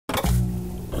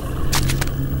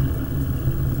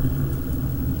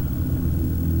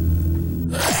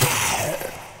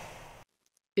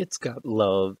It's got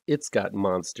love, it's got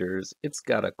monsters, it's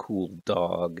got a cool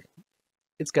dog,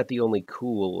 it's got the only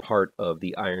cool part of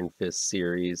the Iron Fist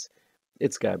series,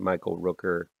 it's got Michael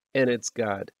Rooker, and it's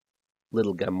got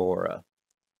Little Gamora.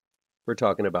 We're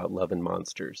talking about Love and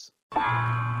Monsters.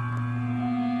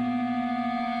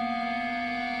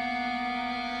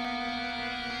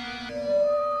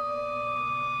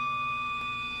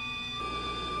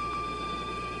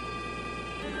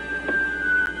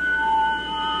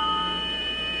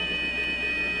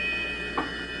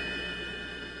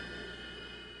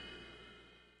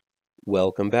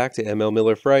 Welcome back to ML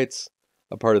Miller Frights,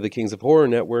 a part of the Kings of Horror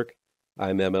Network.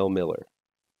 I'm ML Miller.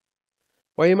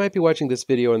 While you might be watching this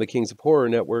video on the Kings of Horror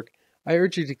Network, I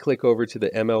urge you to click over to the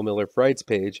ML Miller Frights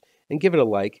page and give it a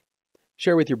like,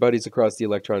 share with your buddies across the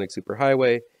electronic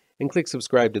superhighway, and click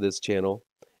subscribe to this channel,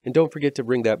 and don't forget to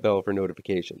ring that bell for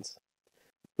notifications.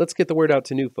 Let's get the word out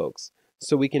to new folks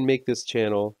so we can make this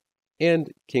channel and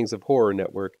Kings of Horror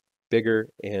Network bigger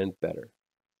and better.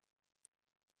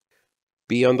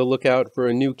 Be on the lookout for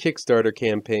a new Kickstarter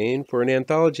campaign for an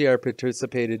anthology I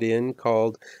participated in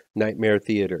called Nightmare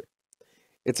Theater.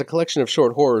 It's a collection of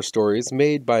short horror stories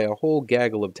made by a whole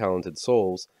gaggle of talented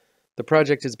souls. The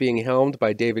project is being helmed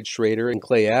by David Schrader and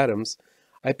Clay Adams.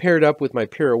 I paired up with my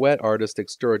pirouette artist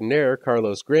extraordinaire,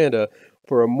 Carlos Granda,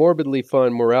 for a morbidly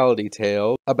fun morality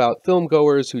tale about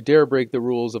filmgoers who dare break the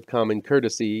rules of common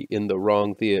courtesy in the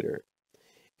wrong theater.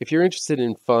 If you're interested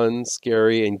in fun,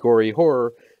 scary, and gory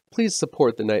horror, please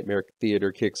support the Nightmare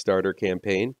Theater Kickstarter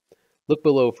campaign. Look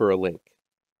below for a link.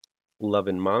 Love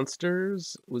and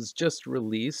Monsters was just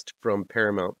released from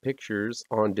Paramount Pictures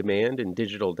on demand and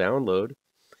digital download.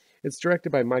 It's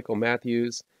directed by Michael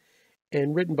Matthews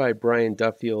and written by Brian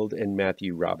Duffield and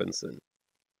Matthew Robinson.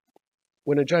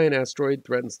 When a giant asteroid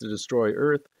threatens to destroy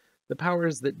Earth, the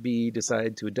powers that be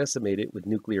decide to decimate it with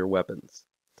nuclear weapons.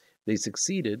 They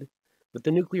succeeded, but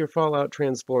the nuclear fallout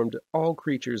transformed all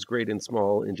creatures great and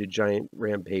small into giant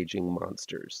rampaging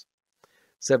monsters.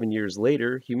 7 years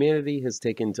later, humanity has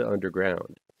taken to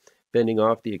underground, fending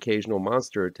off the occasional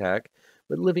monster attack,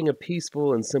 but living a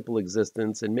peaceful and simple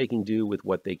existence and making do with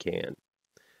what they can.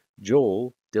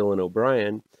 Joel, Dylan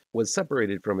O'Brien, was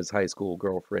separated from his high school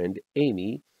girlfriend,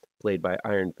 Amy, played by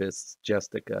Iron Fist's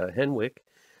Jessica Henwick,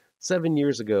 7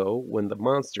 years ago when the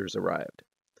monsters arrived,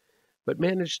 but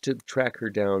managed to track her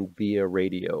down via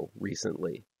radio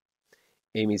recently.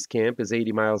 Amy's camp is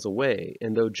 80 miles away,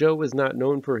 and though Joe is not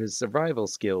known for his survival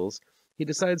skills, he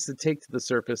decides to take to the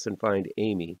surface and find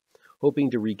Amy,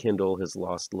 hoping to rekindle his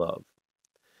lost love.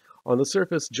 On the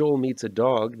surface, Joel meets a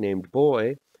dog named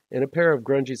Boy and a pair of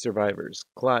grungy survivors,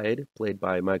 Clyde, played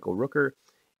by Michael Rooker,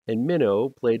 and Minnow,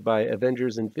 played by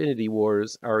Avengers Infinity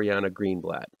War's Ariana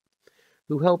Greenblatt,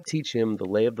 who help teach him the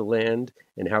lay of the land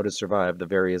and how to survive the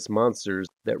various monsters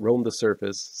that roam the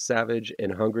surface, savage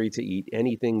and hungry to eat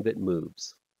anything that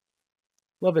moves.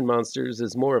 Love and Monsters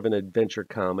is more of an adventure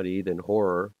comedy than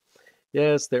horror.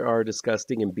 Yes, there are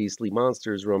disgusting and beastly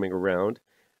monsters roaming around,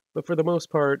 but for the most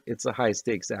part, it's a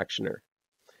high-stakes actioner.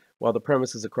 While the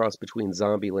premise is a cross between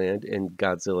Zombieland and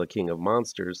Godzilla King of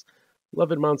Monsters,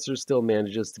 Love and Monsters still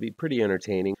manages to be pretty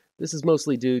entertaining. This is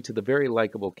mostly due to the very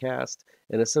likable cast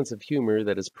and a sense of humor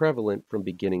that is prevalent from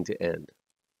beginning to end.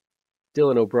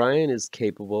 Dylan O'Brien is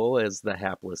capable as the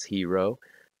hapless hero.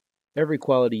 Every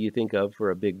quality you think of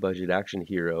for a big-budget action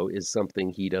hero is something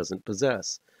he doesn't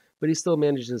possess, but he still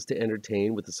manages to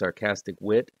entertain with a sarcastic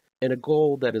wit and a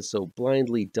goal that is so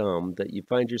blindly dumb that you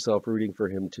find yourself rooting for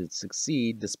him to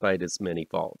succeed despite its many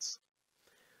faults.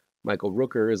 Michael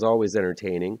Rooker is always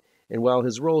entertaining, and while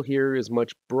his role here is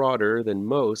much broader than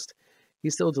most, he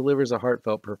still delivers a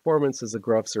heartfelt performance as a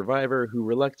gruff survivor who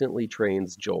reluctantly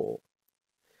trains Joel.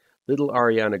 Little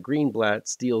Ariana Greenblatt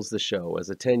steals the show as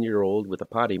a 10-year-old with a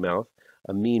potty mouth,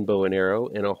 a mean bow and arrow,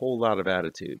 and a whole lot of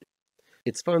attitude.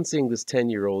 It's fun seeing this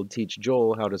 10-year-old teach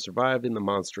Joel how to survive in the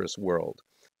monstrous world.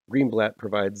 Greenblatt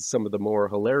provides some of the more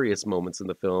hilarious moments in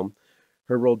the film.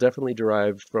 Her role definitely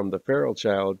derived from the feral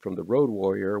child from The Road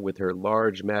Warrior with her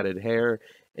large matted hair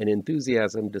and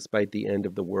enthusiasm despite the end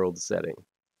of the world setting.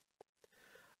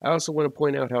 I also want to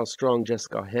point out how strong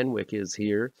Jessica Henwick is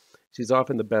here. She's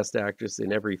often the best actress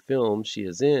in every film she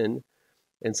is in,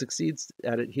 and succeeds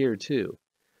at it here too.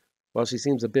 While she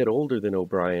seems a bit older than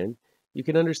O'Brien, you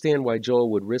can understand why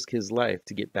Joel would risk his life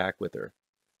to get back with her.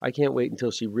 I can't wait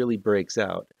until she really breaks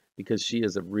out, because she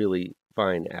is a really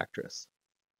fine actress.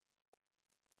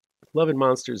 Love and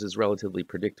Monsters is relatively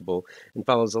predictable and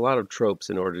follows a lot of tropes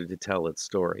in order to tell its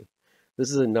story.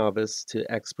 This is a novice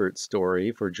to expert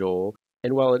story for Joel,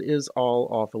 and while it is all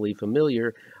awfully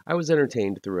familiar, I was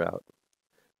entertained throughout.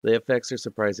 The effects are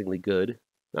surprisingly good.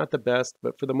 Not the best,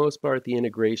 but for the most part, the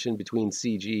integration between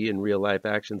CG and real-life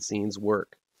action scenes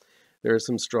work. There are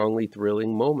some strongly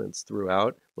thrilling moments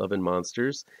throughout Love and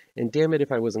Monsters, and damn it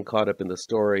if I wasn't caught up in the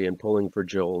story and pulling for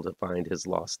Joel to find his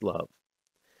lost love.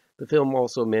 The film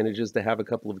also manages to have a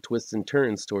couple of twists and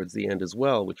turns towards the end as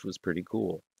well, which was pretty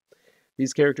cool.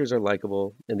 These characters are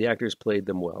likable, and the actors played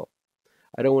them well.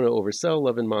 I don't want to oversell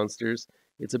Love and Monsters.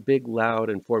 It's a big, loud,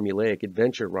 and formulaic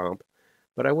adventure romp,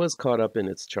 but I was caught up in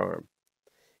its charm.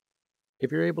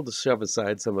 If you're able to shove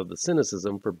aside some of the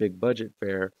cynicism for big budget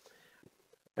fare,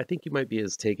 I think you might be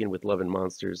as taken with Love and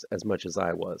Monsters as much as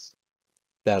I was.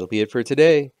 That'll be it for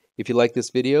today. If you like this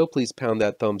video, please pound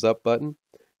that thumbs up button.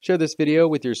 Share this video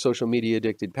with your social media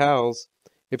addicted pals.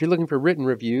 If you're looking for written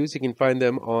reviews, you can find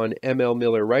them on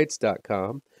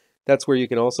mlmillerwrites.com. That's where you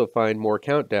can also find more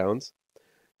countdowns.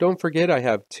 Don't forget I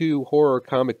have 2 horror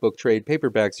comic book trade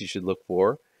paperbacks you should look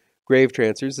for. Grave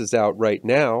Trancers is out right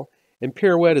now, and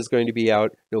Pirouette is going to be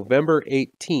out November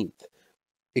 18th.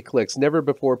 It collects never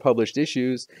before published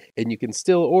issues, and you can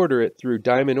still order it through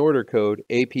Diamond Order Code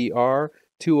APR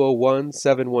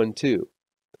 201712.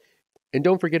 And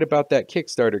don't forget about that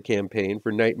Kickstarter campaign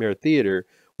for Nightmare Theater,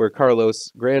 where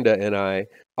Carlos Granda and I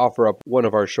offer up one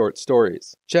of our short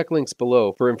stories. Check links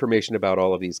below for information about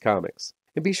all of these comics.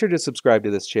 And be sure to subscribe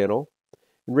to this channel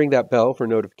and ring that bell for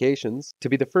notifications to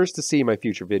be the first to see my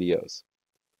future videos.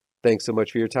 Thanks so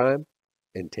much for your time,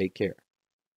 and take care.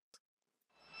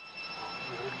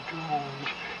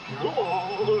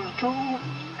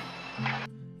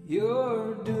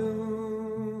 You're doomed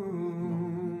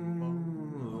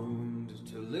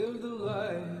to live the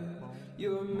life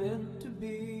you're meant to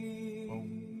be,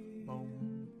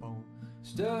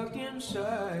 stuck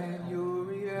inside your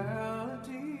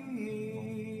reality.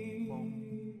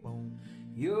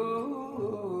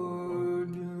 You're